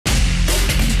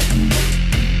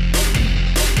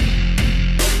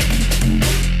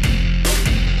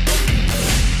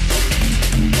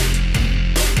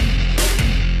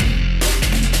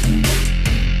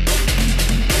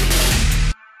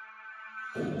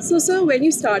So, sir, when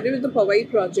you started with the Powai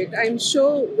project, I'm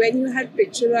sure when you had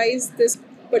picturized this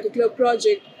particular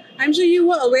project, I'm sure you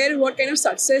were aware what kind of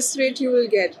success rate you will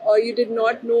get, or you did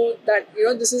not know that,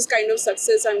 this is kind of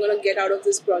success I'm going to get out of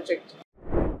this project.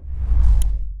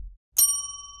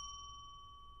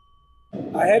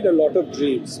 I had a lot of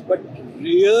dreams, but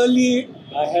really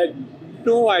I had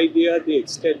no idea the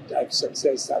extent of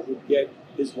success I would get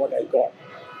is what I got.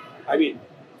 I mean,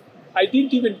 I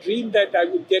didn't even dream that I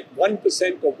would get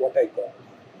 1% of what I got.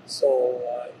 So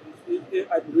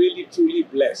I'm really, truly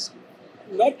blessed.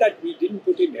 Not that we didn't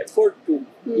put in effort to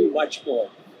do much more,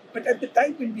 but at the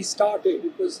time when we started,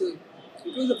 it was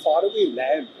a faraway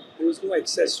land. There was no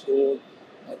access road.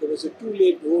 There was a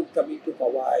 2-lane road coming to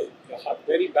Powai.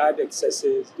 Very bad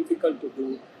accesses, difficult to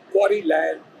do. Quarry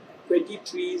land, 20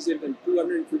 trees and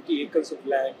 250 acres of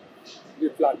land. We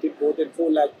planted more than 4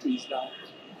 lakh trees now.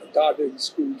 Gardens,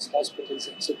 schools, hospitals,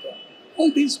 etc. All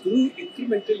these grew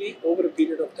incrementally over a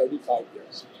period of 35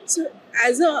 years. So,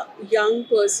 as a young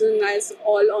person, as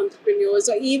all entrepreneurs,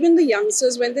 or even the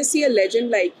youngsters, when they see a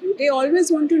legend like you, they always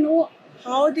want to know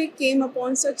how they came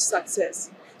upon such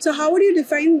success. So, how would you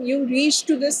define you reached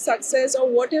to this success, or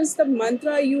what is the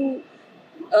mantra you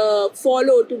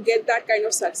follow to get that kind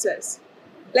of success?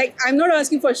 Like, I'm not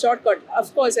asking for a shortcut.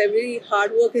 Of course, every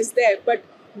hard work is there, but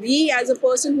we as a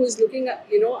person who is looking at,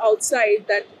 outside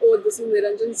that, oh, this is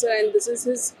Niranjan sir and this is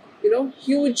his,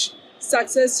 huge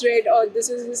success rate, or this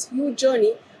is his huge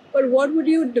journey. But what would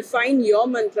you define your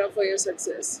mantra for your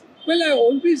success? Well, I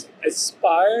always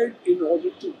aspired in order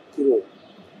to grow.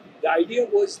 The idea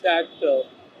was that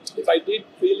if I did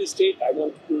real estate, I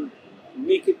wanted to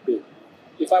make it big.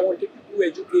 If I wanted to do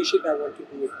education, I wanted to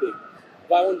do it big.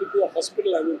 If I wanted to do a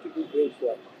hospital, I wanted to do great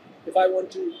work. If I want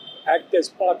to act as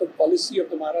part of policy of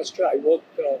the Maharashtra, I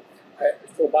worked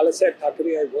for Balasaheb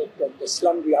Thackeray. I worked on the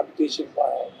slum rehabilitation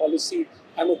policy.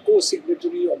 I'm a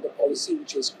co-signatory on the policy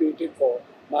which was created for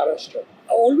Maharashtra.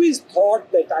 I always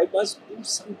thought that I must do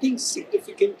something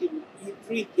significant in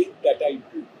everything that I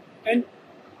do. And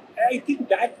I think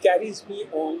that carries me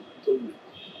on till now.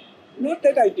 Not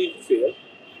that I did fail.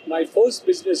 My first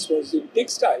business was in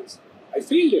textiles. I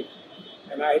failed it.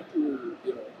 And I had to,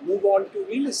 move on to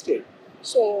real estate.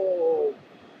 So,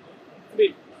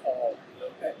 the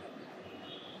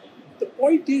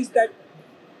point is that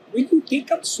when you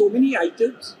take up so many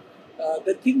items,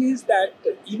 the thing is that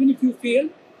even if you fail,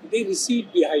 they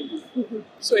recede behind you.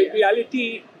 So in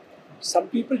reality, some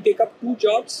people take up 2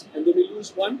 jobs and they may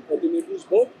lose 1 or they may lose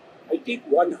both. I take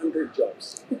 100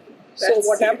 jobs. So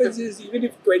what happens is, even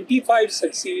if 25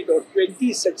 succeed or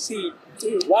 20 succeed,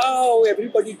 wow,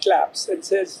 everybody claps and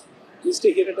says,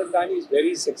 Mr. Hiranandani is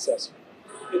very successful.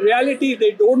 In reality,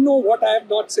 they don't know what I have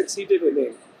not succeeded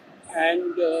in.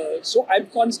 And so I'm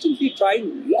constantly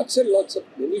trying lots and lots of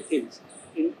many things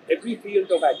in every field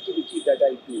of activity that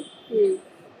I do.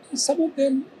 Some of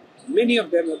them, many of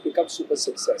them have become super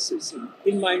successes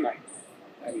in my mind.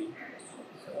 I mean,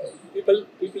 people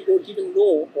don't even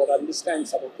know or understand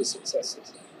some of the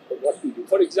successes of what we do.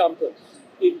 For example,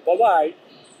 in Powai,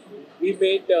 we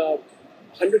made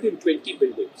 120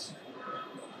 buildings.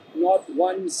 Not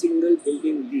one single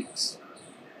building leaks.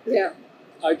 Yeah.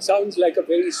 It sounds like a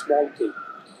very small thing.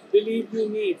 Believe you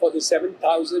me, for the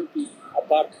 7,000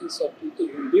 apartments of people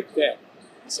who live there,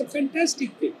 it's a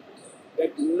fantastic thing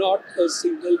that not a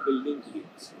single building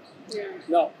leaks. Yeah.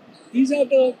 Now, these are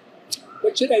the,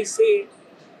 what should I say,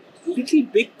 little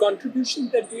big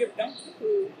contributions that we have done.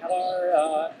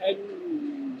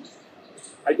 And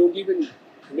I don't even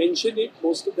mention it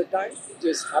most of the time. It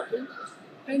just happens.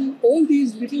 And all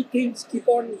these little things keep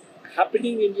on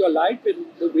happening in your life and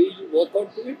the way you work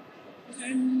onto it.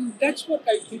 And that's what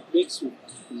I think makes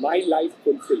my life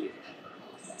fulfilling.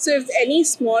 So if any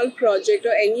small project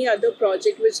or any other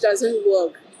project which doesn't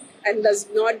work and does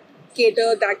not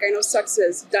cater that kind of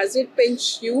success, does it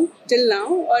pinch you till now,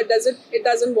 or it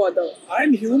doesn't bother?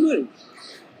 I'm human.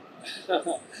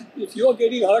 If you're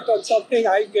getting hurt on something,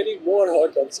 I'm getting more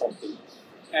hurt on something.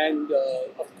 And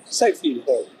of course I feel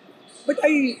hurt. But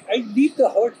I leave the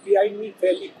hurt behind me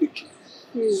fairly quickly.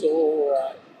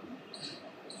 So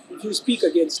if you speak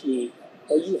against me,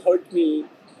 or you hurt me,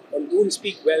 or you don't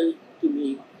speak well to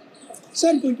me, of course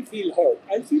I'm going to feel hurt.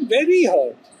 I feel very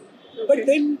hurt. Okay. But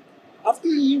then after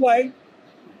a little while,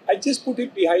 I just put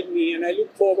it behind me and I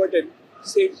look forward and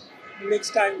say,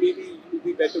 next time maybe you'll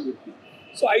be better with me.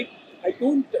 So I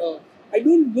don't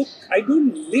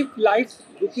live life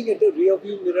looking at the rear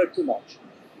view mirror too much.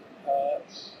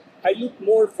 I look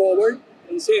more forward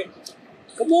and say,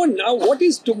 come on now, what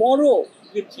is tomorrow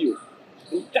with you?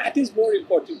 And that is more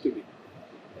important to me.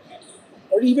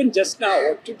 Or even just now,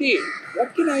 or today,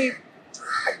 what can I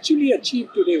actually achieve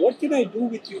today? What can I do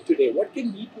with you today? What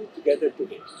can we do together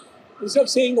today? Instead of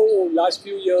saying, oh, last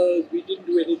few years, we didn't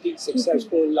do anything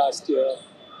successful last year.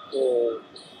 Oh,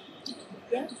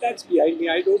 that's behind me.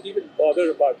 I don't even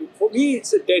bother about it. For me,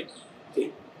 it's a dead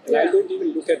thing. And I don't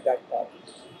even look at that part.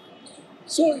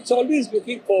 So it's always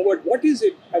looking forward. What is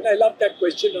it? And I love that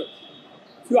question.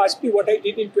 If you ask me what I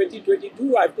did in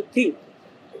 2022, I have to think.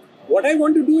 What I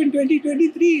want to do in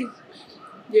 2023,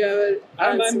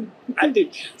 I'm at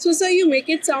it. So, sir, you make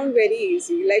it sound very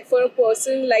easy. Like for a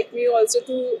person like me also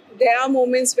there are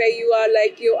moments where you are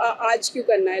like, aaj kyun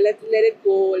karna hai? Let it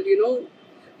go,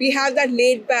 We have that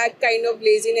laid back kind of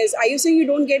laziness. Are you saying you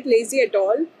don't get lazy at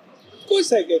all? Of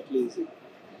course I get lazy.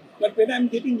 But when I'm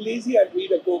getting lazy, I'll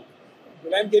read a book.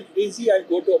 When I get lazy, I'll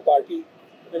go to a party.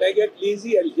 When I get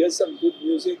lazy, I'll hear some good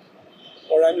music.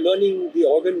 Or I'm learning the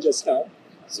organ just now.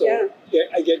 So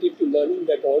I get into learning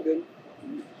that organ.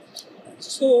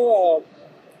 So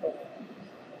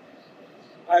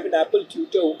I have an Apple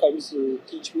tutor who comes to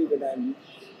teach me when I'm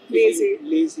lazy.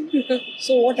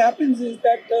 So what happens is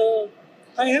that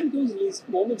I have those lazy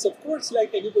moments, of course,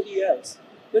 like anybody else.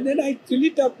 But then I fill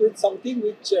it up with something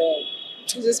which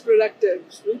is productive.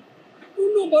 I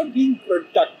don't know about being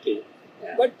productive,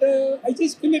 but I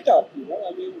just fill it up.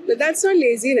 I mean, but that's not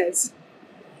laziness.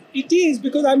 It is,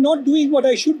 because I'm not doing what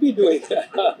I should be doing.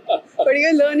 But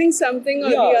you're learning something or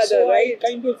the other, so right? I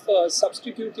kind of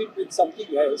substitute it with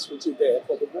something else which is there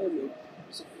for the moment.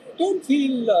 So don't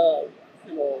feel,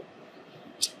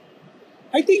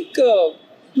 I think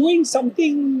doing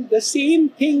something, the same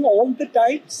thing all the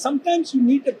time, sometimes you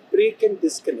need a break and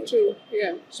disconnect. True,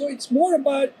 yeah. So it's more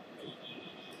about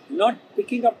not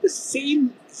picking up the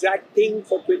same exact thing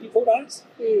for 24 hours,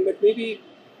 but maybe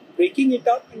breaking it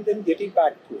up and then getting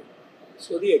back to it.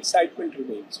 So the excitement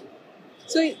remains.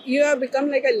 So you have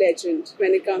become like a legend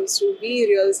when it comes to be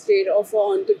real estate or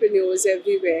for entrepreneurs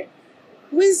everywhere.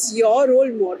 Who is your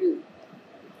role model?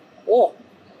 Oh,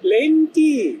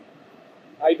 plenty.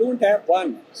 I don't have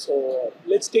one. So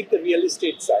let's take the real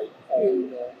estate side.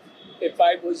 If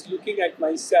I was looking at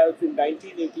myself in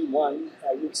 1981,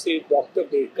 I would say Dr.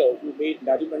 Baker, who made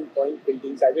Nariman Point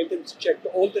buildings. I went and checked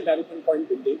all the Nariman Point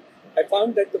buildings. I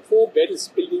found that the 4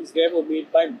 best buildings there were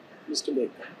made by Mr.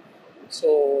 Baker.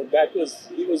 So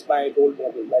he was my role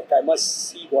model. Like, I must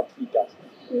see what he does.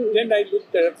 Then I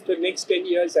looked at the next 10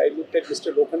 years, I looked at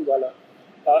Mr. Lokhandwala.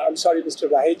 Mr.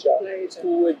 Raheja,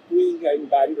 who was doing in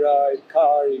Bandra, in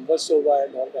Khar, in Versova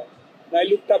and all that. And I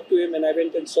looked up to him and I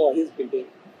went and saw his building.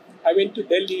 I went to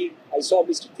Delhi, I saw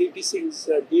Mr. Kritika Singh's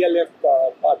DLF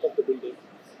part of the building.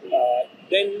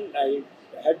 Then I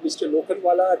had Mr.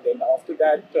 Lokhandwala, then after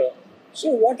that. So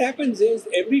what happens is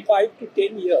every 5 to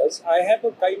 10 years, I have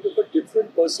a kind of a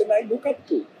different person I look up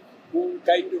to, who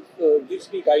kind of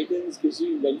gives me guidance, gives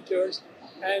me mentors,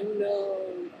 and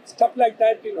stuff like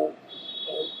that.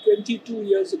 22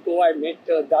 years ago, I met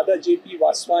Dada J.P.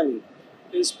 Vaswani,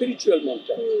 a spiritual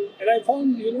mentor, and I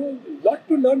found a lot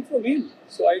to learn from him.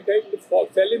 So I kind of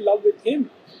fell in love with him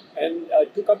and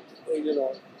took up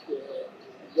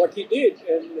what he did,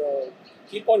 and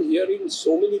keep on hearing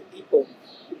so many people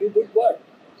do good work.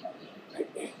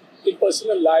 In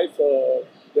personal life,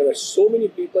 there are so many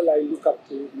people I look up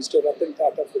to. Mr. Ratan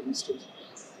Tata, for instance,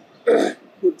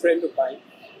 good friend of mine,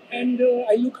 and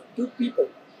I look up to people.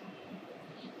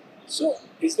 So,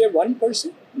 is there one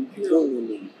person?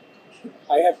 No.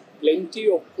 I have plenty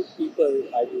of good people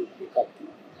I will look up to.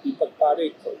 Deepak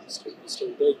Parekh, for instance,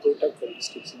 Mr. Uday Kotak, for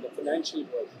instance, in the financial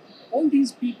world. All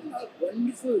these people are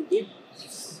wonderful. They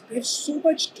have so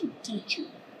much to teach you.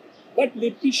 But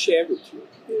let me share with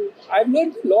you. I've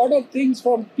learned a lot of things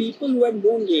from people who have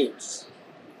no names.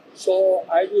 So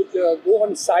I would go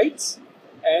on sites,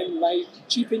 and my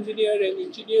chief engineer and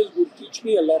engineers would teach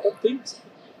me a lot of things.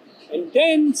 And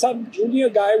then some junior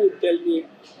guy would tell me,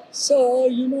 sir,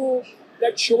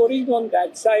 that shoring on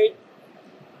that side,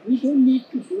 we don't need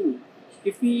to do.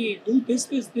 If we do this,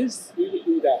 we will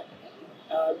do that.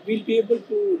 We'll be able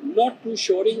to not do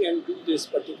shoring and do this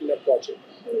particular project.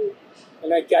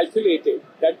 And I calculated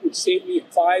that would save me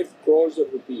 5 crores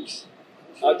of rupees.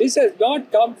 This has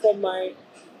not come from my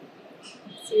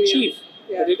chief,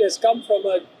 but it has come from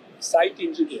a site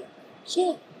engineer.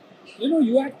 So,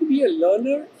 you have to be a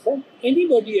learner from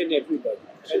anybody and everybody.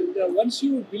 And once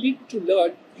you're willing to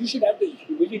learn, you should have the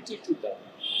humility to learn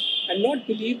and not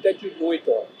believe that you know it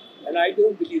all. And I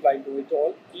don't believe I know it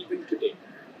all, even today,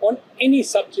 on any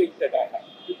subject that I have.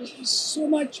 Because there's so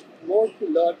much more to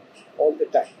learn all the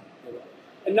time.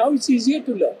 And now it's easier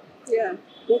to learn. Yeah.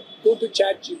 Go to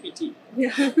ChatGTP.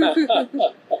 Yeah.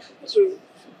 True.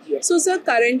 Yeah. So, sir,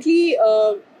 currently,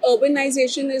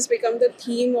 urbanization has become the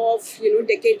theme of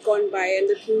decade gone by and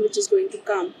the theme which is going to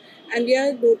come. And we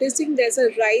are noticing there's a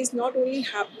rise not only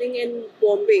happening in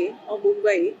Bombay or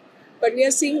Mumbai, but we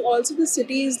are seeing also the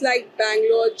cities like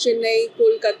Bangalore, Chennai,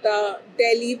 Kolkata,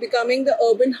 Delhi becoming the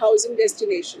urban housing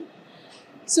destination.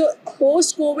 So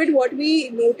post-COVID, what we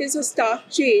notice a stark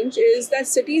change is that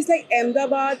cities like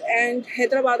Ahmedabad and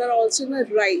Hyderabad are also in a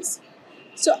rise.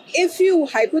 So if you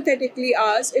hypothetically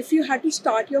ask, if you had to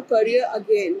start your career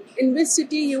again, in which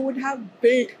city you would have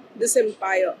built this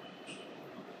empire?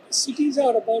 Cities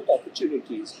are about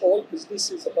opportunities. All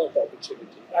business is about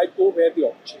opportunity. I go where the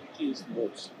opportunity is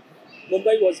most.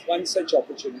 Mumbai was one such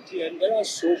opportunity, and there are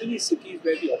so many cities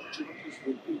where the opportunities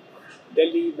would be.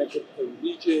 Delhi metropolitan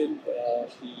region,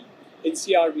 the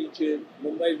NCR region,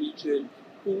 Mumbai region,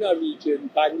 Pune region,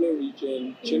 Bangalore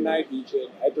region, Chennai region,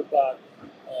 Hyderabad,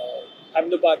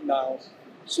 Ahmedabad now.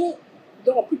 So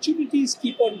the opportunities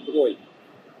keep on growing.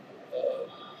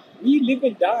 We live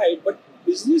and die, but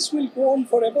business will go on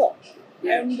forever.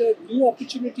 And new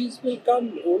opportunities will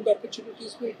come, old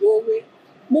opportunities will go away.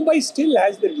 Mumbai still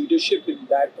has the leadership in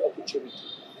that opportunity.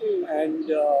 And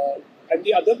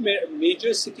the other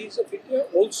major cities of India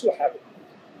also have it.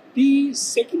 The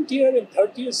second tier and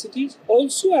third tier cities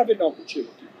also have an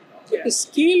opportunity. But the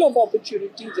scale of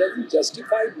opportunity doesn't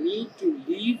justify me to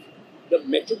leave the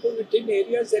metropolitan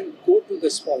areas and go to the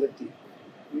smaller tier.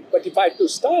 But if I had to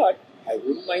start, I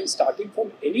wouldn't mind starting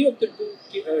from any of the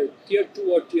tier 2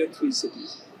 or tier 3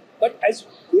 cities. But as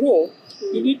you grow,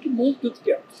 you need to move to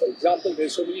tier. For example,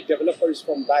 there's so many developers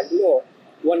from Bangalore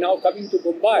who are now coming to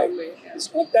Mumbai.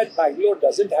 It's not that Bangalore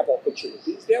doesn't have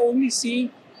opportunities. They're only seeing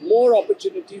more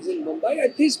opportunities in Mumbai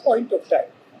at this point of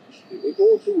time. They may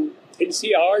go to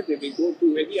NCR, they may go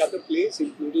to any other place,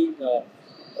 including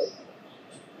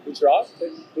Gujarat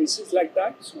and places like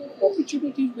that. So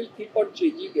opportunities will keep on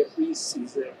changing every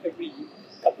season, every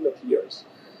couple of years.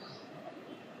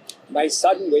 My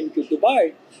son went to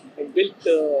Dubai and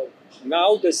built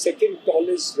now the second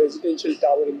tallest residential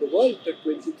tower in the world, the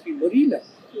 23 Marina.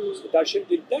 So Darshan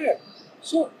did that.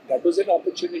 So that was an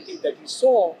opportunity that he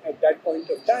saw at that point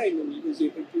of time, and he was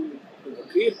able to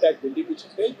create that building, which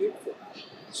is very beautiful.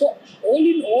 So all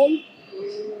in all,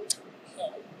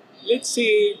 let's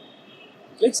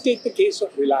take the case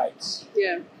of Reliance.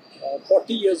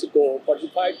 40 years ago,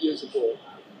 45 years ago,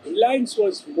 Reliance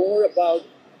was more about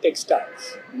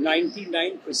textiles,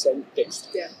 99%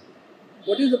 textile.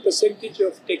 What is the percentage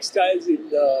of textiles in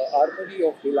the armory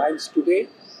of Reliance today?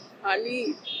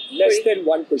 Hardly less than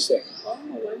 1%. Oh,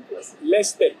 1%.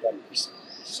 Less than 1%.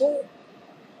 So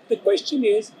the question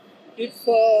is, if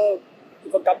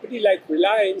a company like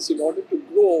Reliance, in order to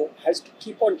grow, has to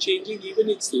keep on changing even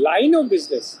its line of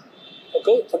business,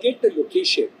 forget the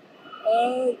location,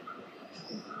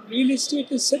 real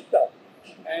estate is similar,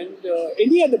 and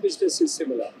any other business is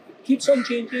similar. It keeps on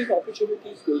changing,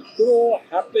 opportunities will grow,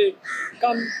 happen,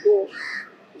 come, go,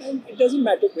 and it doesn't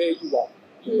matter where you are.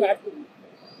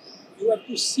 You have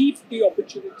to seek the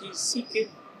opportunities, seek it,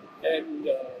 and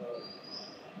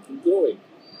grow it.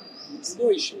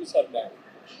 No issues on that.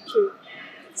 True.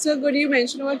 So good, you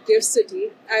mentioned about Gift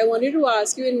City. I wanted to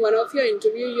ask you, in one of your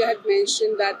interviews, you had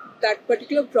mentioned that that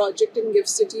particular project in Gift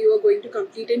City you were going to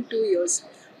complete in 2 years.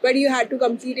 But you had to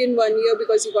complete in 1 year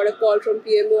because you got a call from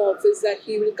PMO office that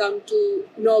he will come to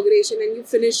inauguration, and you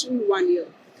finished in 1 year.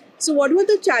 So what were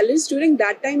the challenges during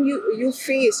that time you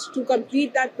faced to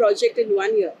complete that project in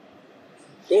 1 year?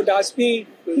 Don't ask me,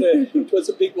 it was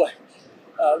a big one.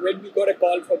 When we got a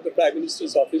call from the Prime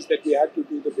Minister's office that we had to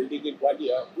do the building in 1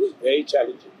 year, it was very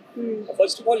challenging.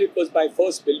 First of all, it was my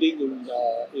first building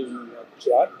in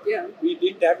Gujarat. We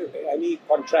didn't have any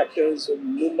contractors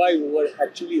in Mumbai who were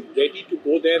actually ready to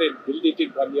go there and build it in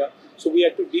 1 year. So we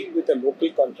had to deal with a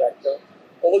local contractor.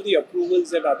 All the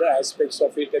approvals and other aspects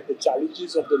of it and the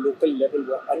challenges of the local level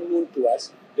were unknown to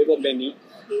us. There were many.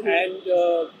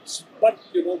 But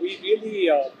we really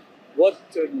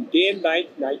worked day and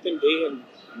night, night and day, and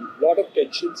a lot of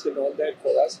tensions and all that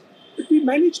for us. But we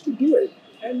managed to do it.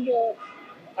 And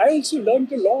I also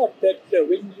learned a lot that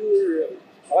when you're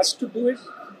asked to do it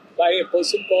by a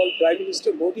person called Prime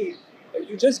Minister Modi,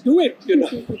 you just do it,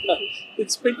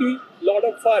 It's pretty lot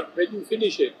of fun when you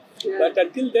finish it. But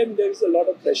until then, there is a lot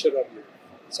of pressure on you.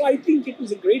 So I think it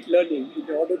was a great learning in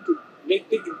order to make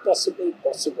the impossible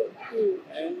possible.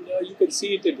 And you can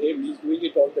see it in him. He's doing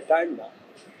it all the time now.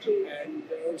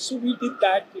 And so we did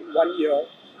that in 1 year,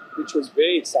 which was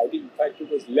very exciting. In fact, it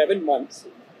was 11 months.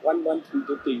 1 month we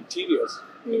did the interiors.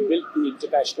 We built the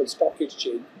International Stock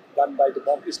Exchange done by the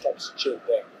Bombay Stock Exchange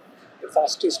there. The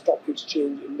fastest stock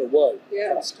exchange in the world.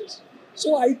 Fastest.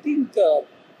 So I think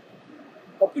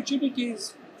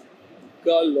opportunities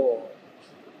girl or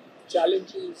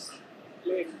challenges,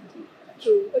 plenty.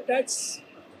 True. But that's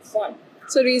fun.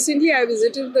 So recently I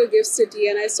visited the gift city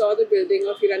and I saw the building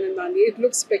of Hiranandani. It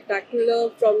looks spectacular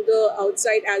from the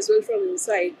outside as well from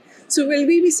inside. So will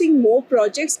we be seeing more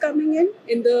projects coming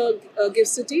in the gift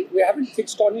city? We haven't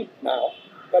fixed on it now,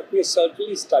 but we are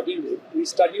certainly studying it. We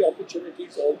study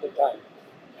opportunities all the time.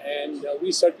 And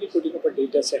we're certainly putting up a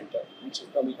data center, which is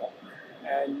coming up.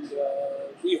 And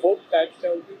we hope that we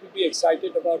will be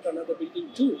excited about another building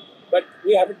too. But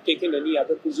we haven't taken any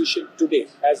other position today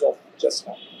as of just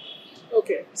now.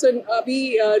 Okay. So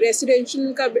अभी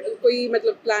residential का कोई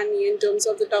मतलब plan नहीं है in terms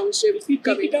of the township. If we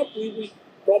take it up, we will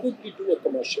probably do a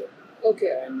commercial.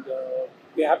 Okay. And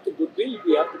we have the goodwill,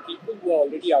 we have the people who are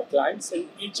already our clients, and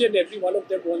each and every one of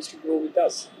them wants to grow with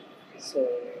us. So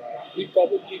we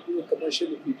probably do a commercial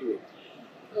if we do it.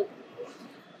 Okay.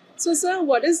 So, sir,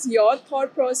 what is your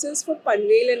thought process for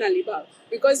Panvel and Alibaug?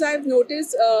 Because I've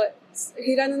noticed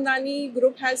Hiranandani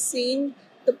Group has seen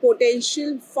the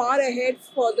potential far ahead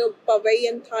for the Powai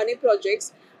and Thane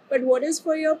projects. But what is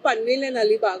for your Panvel and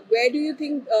Alibaug? Where do you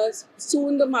think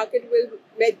soon the market will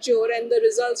mature and the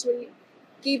results will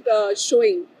keep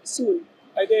showing soon?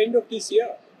 At the end of this year,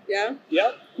 Yeah.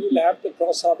 you will have the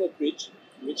Cross Harbour Bridge,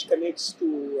 which connects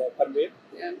to Panvel.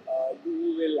 Yeah.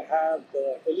 You will have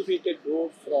the elevated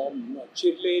road from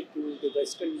Chirle to the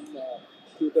western,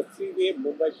 to the freeway,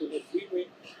 Mumbai to the freeway.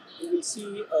 You will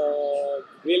see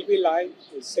railway line,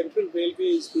 the central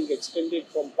railway is being extended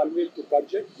from Panvel to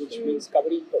Gujarat, which means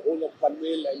covering the whole of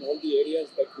Panvel and all the areas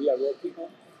that we are working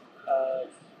on.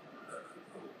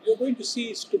 You're going to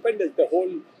see stupendous, the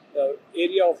whole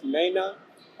area of Naina,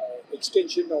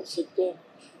 extension of Sidco,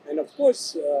 and of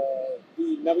course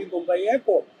the Navi Mumbai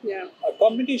airport. Yeah. A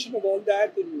combination of all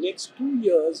that in the next 2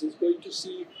 years is going to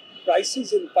see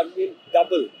prices in Panvel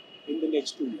double in the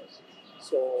next 2 years.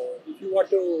 So if you want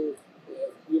to,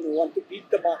 want to beat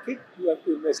the market, you have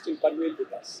to invest in Panvel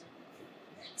with us.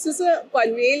 So, sir,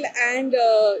 Panvel and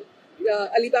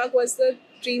Alibaug was the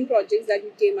dream projects that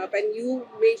you came up, and you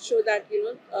made sure that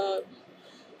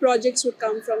projects would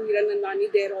come from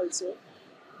Hiranandani there also.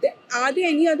 Are there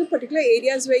any other particular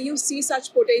areas where you see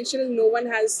such potential no one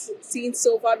has seen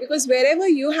so far? Because wherever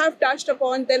you have touched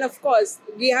upon, then of course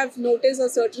we have noticed a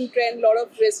certain trend. A lot of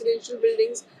residential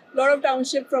buildings, a lot of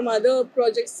township from other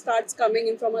projects starts coming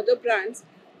in from other brands.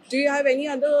 Do you have any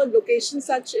other locations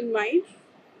such in mind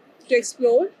to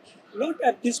explore? Not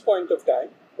at this point of time,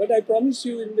 but I promise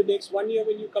you in the next 1 year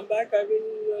when you come back, I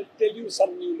will tell you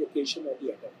some new location or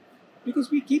the other.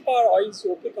 Because we keep our eyes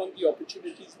open on the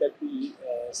opportunities that we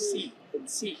see and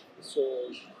see.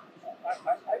 So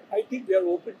I think we are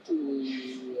open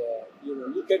to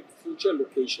look at future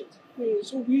locations.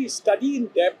 So we study in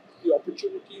depth the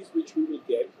opportunities which we will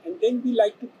get, and then we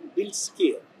like to build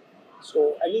scale.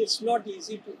 So, and it's not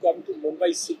easy to come to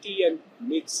Mumbai city and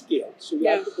make scale. So you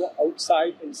have to go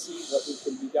outside and see what it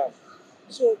can be done.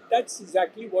 So that's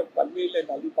exactly what Panvel and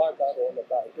Alibaug are all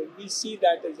about. And we see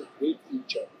that as a great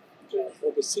future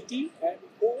for the city and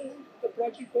for the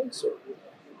project also.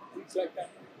 Things like that.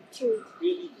 So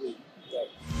really great.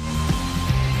 Right.